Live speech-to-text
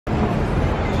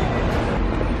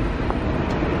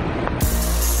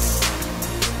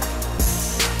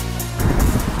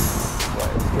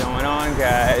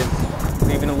guys.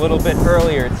 Leaving a little bit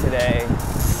earlier today.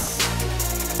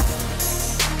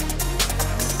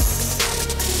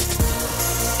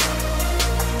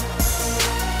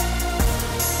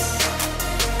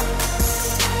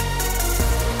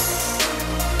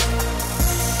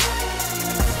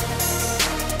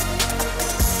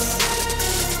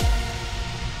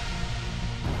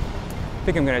 I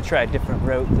think I'm gonna try a different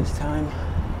route this time.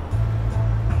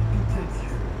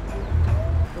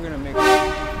 We're gonna make a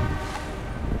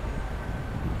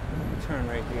turn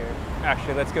right here.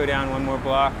 Actually, let's go down one more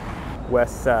block.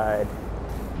 West side.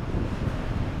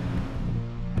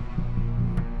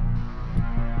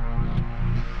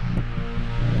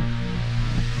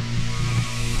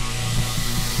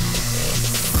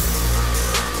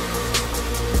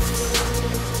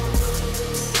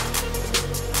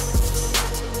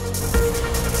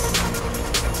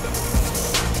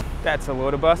 That's a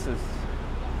load of buses.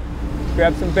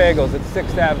 Grab some bagels at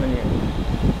 6th Avenue.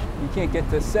 You can't get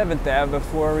to 7th Ave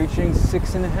before reaching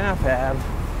 6.5 Ave.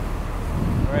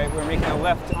 All right, we're making a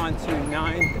left onto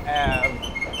 9th Ave.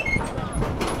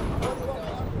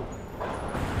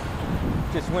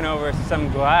 Just went over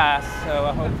some glass, so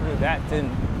hopefully that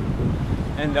didn't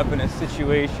end up in a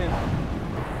situation.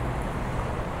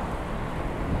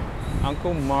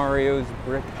 Uncle Mario's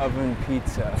Brick Oven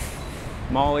Pizza.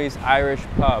 Molly's Irish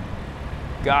Pub,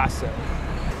 Gossip.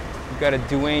 We've got a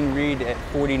Duane Reade at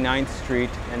 49th Street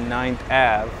and 9th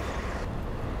Ave.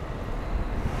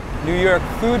 New York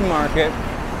Food Market,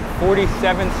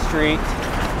 47th Street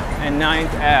and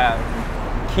 9th Ave.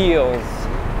 Keels,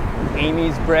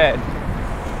 Amy's Bread.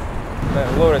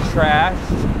 A load of trash.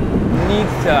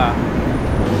 Nizza.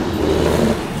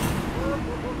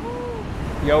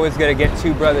 You always gotta get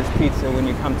Two Brothers Pizza when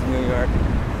you come to New York.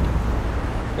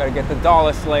 Gotta get the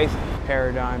dollar slice.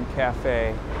 Paradigm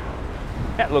Cafe.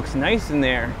 That looks nice in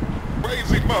there.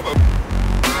 Crazy mother.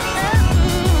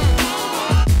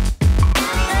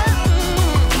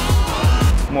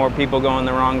 More people going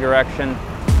the wrong direction.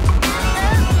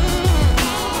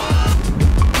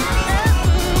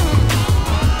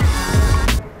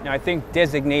 Now I think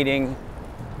designating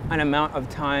an amount of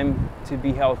time to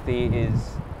be healthy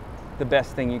is the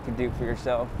best thing you can do for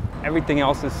yourself. Everything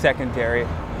else is secondary.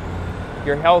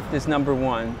 Your health is number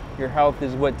one. Your health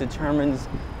is what determines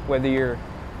whether you're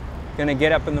gonna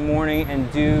get up in the morning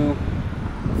and do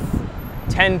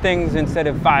 10 things instead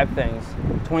of 5 things,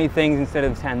 20 things instead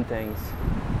of 10 things.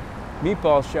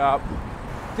 Meatball shop.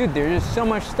 Dude, there's just so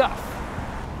much stuff.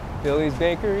 Billy's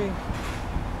Bakery.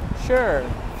 Sure.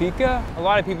 Fika. A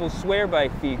lot of people swear by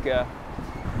Fika.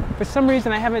 For some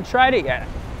reason, I haven't tried it yet.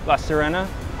 La Serena.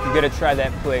 You gotta try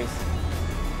that place.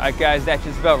 All right, guys, that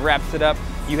just about wraps it up.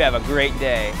 You have a great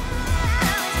day.